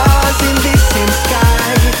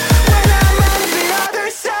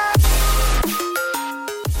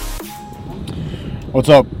What's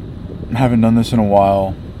up? I haven't done this in a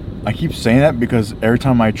while. I keep saying that because every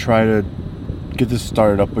time I try to get this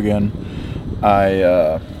started up again,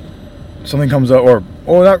 something comes up, or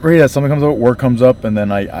not really that something comes up, work comes up, and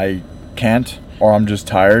then I can't, or I'm just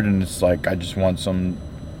tired, and it's like I just want some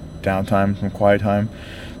downtime, some quiet time.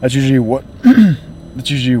 That's usually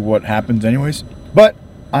what happens anyways. But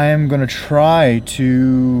I am gonna try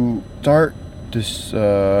to start this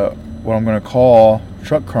what I'm gonna call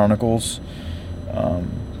Truck Chronicles,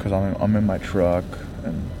 because I'm in my truck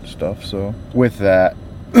and stuff. So with that,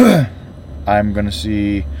 I'm gonna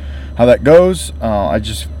see how that goes. I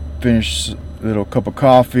just finished a little cup of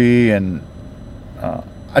coffee, and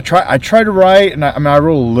I tried to write, and I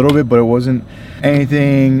wrote a little bit, but it wasn't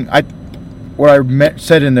anything. What I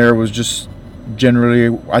said in there was just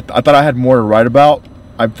generally, I thought I had more to write about.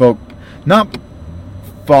 I felt not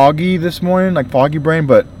foggy this morning, like foggy brain,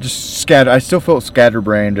 but just scattered. I still felt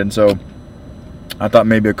scatterbrained, and so I thought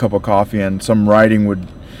maybe a cup of coffee and some writing would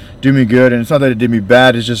do me good. And it's not that it did me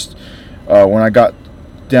bad, it's just when I got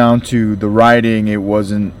down to the writing, it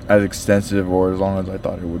wasn't as extensive or as long as I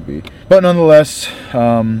thought it would be. But nonetheless,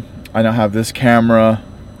 I now have this camera.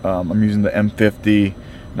 I'm using the M50,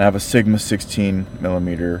 and I have a Sigma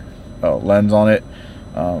 16mm lens on it,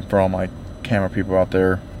 for all my camera people out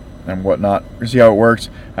there and whatnot. You see how it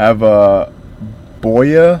works. I have a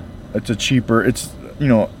Boya. It's a cheaper, it's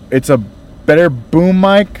a better boom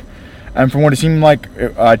mic, and from what it seemed like,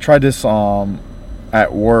 I tried this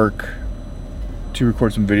at work to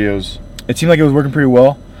record some videos. It seemed like it was working pretty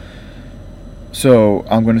well, so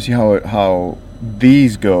I'm going to see how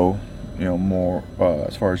these go, more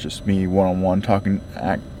as far as just me one-on-one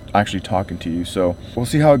actually talking to you. So we'll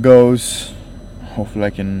see how it goes. Hopefully I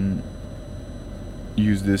can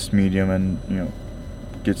use this medium and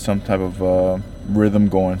get some type of rhythm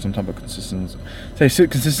going, some type of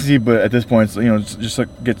consistency, but at this point it's, just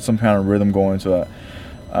like get some kind of rhythm going, so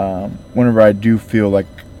that whenever I do feel like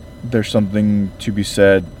there's something to be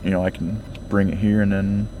said, I can bring it here and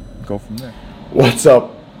then go from there. What's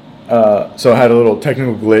up? So I had a little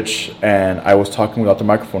technical glitch, and I was talking without the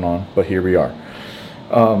microphone on, but here we are.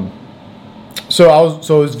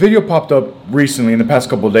 So this video popped up recently in the past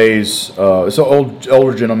couple of days. It's an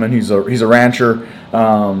older gentleman. He's a rancher.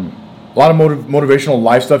 A lot of motivational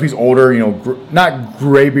life stuff. He's older, not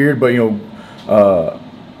gray beard, but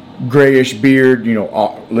grayish beard,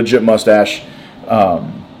 legit mustache.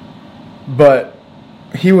 But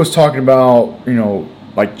he was talking about,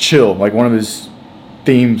 like chill. Like one of his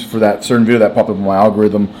themes for that certain video that popped up in my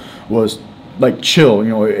algorithm was like chill.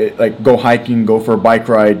 Like go hiking, go for a bike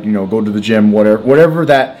ride, go to the gym, whatever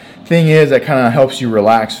that thing is that kind of helps you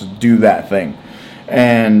relax. Do that thing.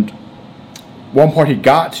 And one part he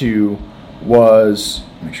got to was,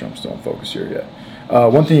 make sure I'm still in focus here yet.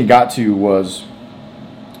 One thing he got to was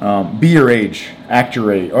be your age, act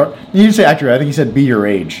your age. Or he didn't say act your age, I think he said be your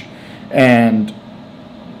age. And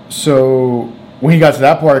so when he got to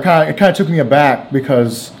that part, it kind of took me aback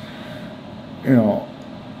because,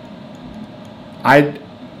 I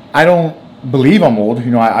don't believe I'm old.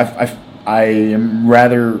 I am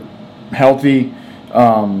rather healthy.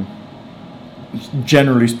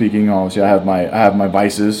 Generally speaking, obviously I have my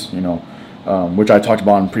vices, which I talked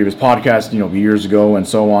about in previous podcasts, years ago and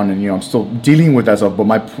so on, and I'm still dealing with that stuff.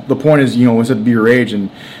 But the point is, it said be your age, and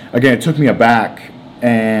again, it took me aback,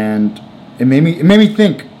 and it made me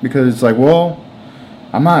think, because it's like, well,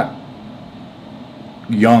 I'm not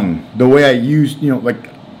young the way I used, like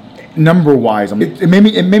number wise. It made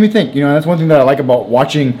me think. That's one thing that I like about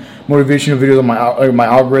watching motivational videos on my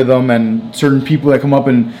algorithm, and certain people that come up,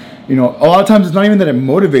 and a lot of times it's not even that it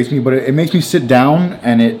motivates me, but it makes me sit down,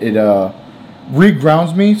 and it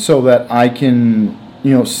regrounds me so that I can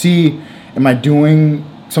see, am I doing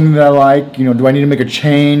something that I like? Do I need to make a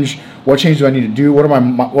change? What change do I need to do? What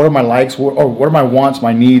are my likes? What are my wants,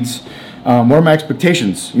 my needs? What are my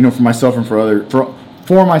expectations? For myself and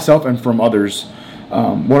for myself and from others.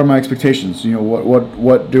 What are my expectations?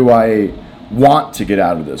 What do I want to get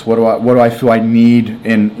out of this? What do I feel I need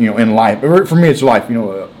in life? For me, it's life.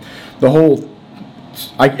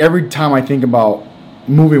 Every time I think about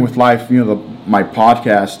moving with life, my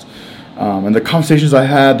podcast, and the conversations I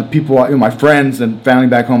had, the people, my friends and family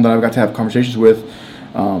back home that I've got to have conversations with,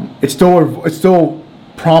 it's still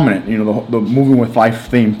prominent. The moving with life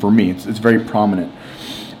theme for me, it's very prominent.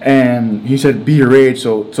 And he said, be your age.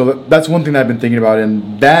 So that's one thing that I've been thinking about,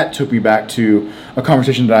 and that took me back to a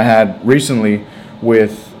conversation that I had recently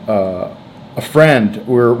with a friend.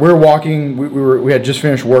 We're walking. We had just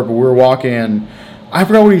finished work, but we were walking, and I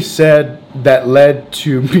forgot what he said that led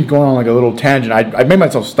to me going on like a little tangent. I made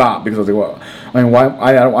myself stop because I was like, well, I mean, why?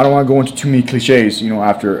 I don't want to go into too many cliches,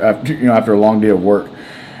 after a long day of work.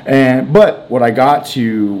 But what I got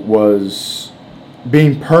to was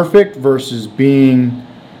being perfect versus being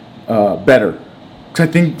better. Because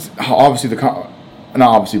I think obviously not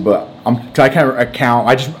obviously, but I kind of account.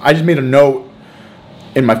 I just made a note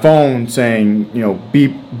in my phone saying,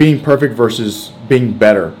 being perfect versus being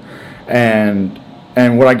better,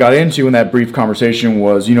 and what I got into in that brief conversation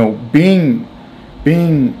was, being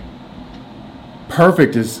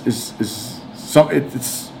perfect is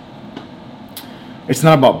it's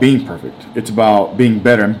not about being perfect. It's about being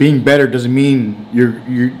better, and being better doesn't mean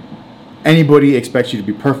anybody expects you to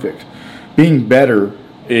be perfect. Being better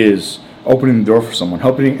is opening the door for someone,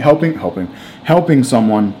 helping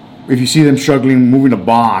someone. If you see them struggling moving a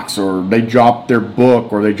box, or they drop their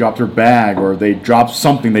book, or they drop their bag, or they drop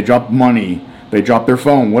something, they drop money, they drop their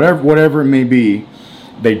phone, whatever it may be,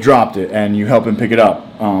 they dropped it, and you help them pick it up.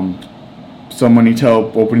 Someone needs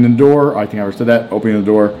help opening the door. I think I already said that. Opening the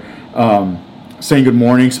door, saying good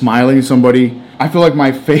morning, smiling at somebody. I feel like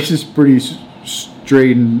my face is pretty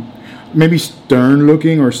straight and maybe stern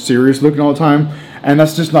looking or serious looking all the time, and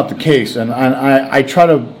that's just not the case. And I try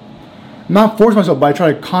to not force myself, but I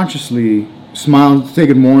try to consciously smile, say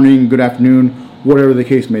good morning, good afternoon, whatever the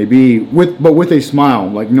case may be, but with a smile.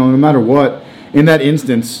 Like, no matter what, in that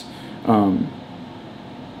instance,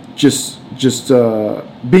 just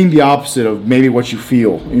being the opposite of maybe what you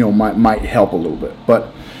feel, might help a little bit.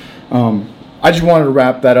 But I just wanted to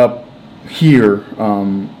wrap that up here.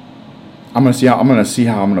 I'm gonna see how I'm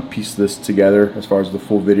gonna piece this together as far as the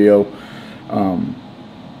full video.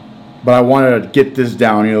 But I wanted to get this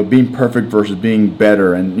down, being perfect versus being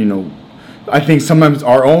better. And, I think sometimes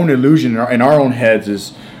our own illusion in our own heads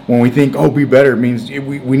is when we think, oh, be better, means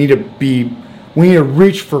we need to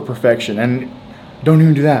reach for perfection. And don't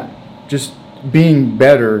even do that. Just being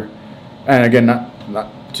better. And again,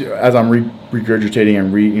 as I'm regurgitating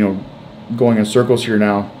and going in circles here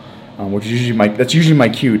now, which is usually my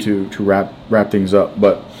cue to wrap things up.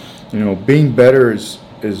 But, being better is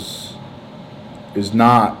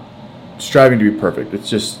not striving to be perfect. It's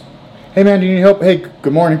just, hey man, do you need help? Hey,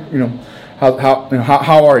 good morning.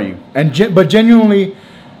 How are you? But genuinely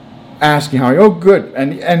asking how are you. Oh, good.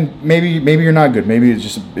 And maybe you're not good. Maybe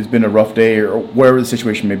it's been a rough day, or whatever the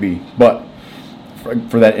situation may be. But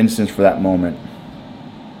for that instance, for that moment,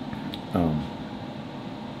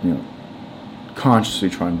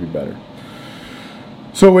 consciously trying to be better.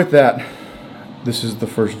 So with that, this is the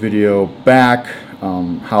first video back.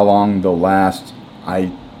 How long they'll last,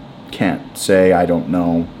 I can't say. I don't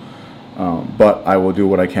know, but I will do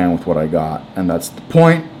what I can with what I got, and that's the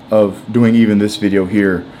point of doing even this video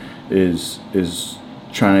here, is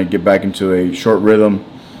trying to get back into a short rhythm,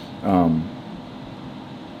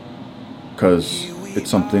 because it's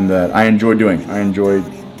something that I enjoy doing.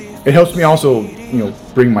 It helps me also,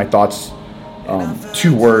 bring my thoughts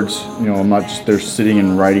to words. I'm not just there sitting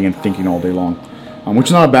and writing and thinking all day long. Which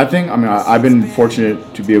is not a bad thing. I mean, I've been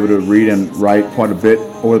fortunate to be able to read and write quite a bit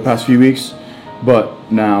over the past few weeks,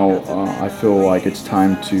 but now I feel like it's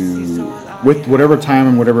time to, with whatever time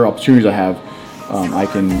and whatever opportunities I have, I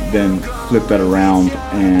can then flip that around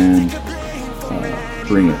and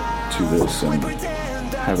bring it to this and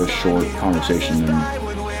have a short conversation and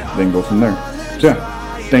then go from there. So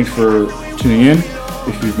yeah, thanks for tuning in.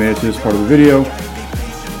 If you've made it to this part of the video,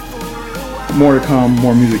 more to come,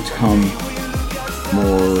 more music to come,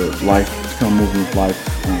 more life to come, moving with life.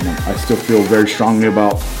 I still feel very strongly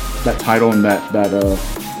about that title and that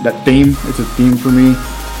theme. It's a theme for me,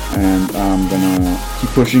 and I'm gonna keep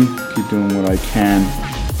pushing, keep doing what I can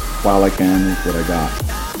while I can with what I got.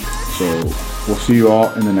 So we'll see you all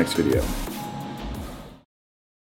in the next video.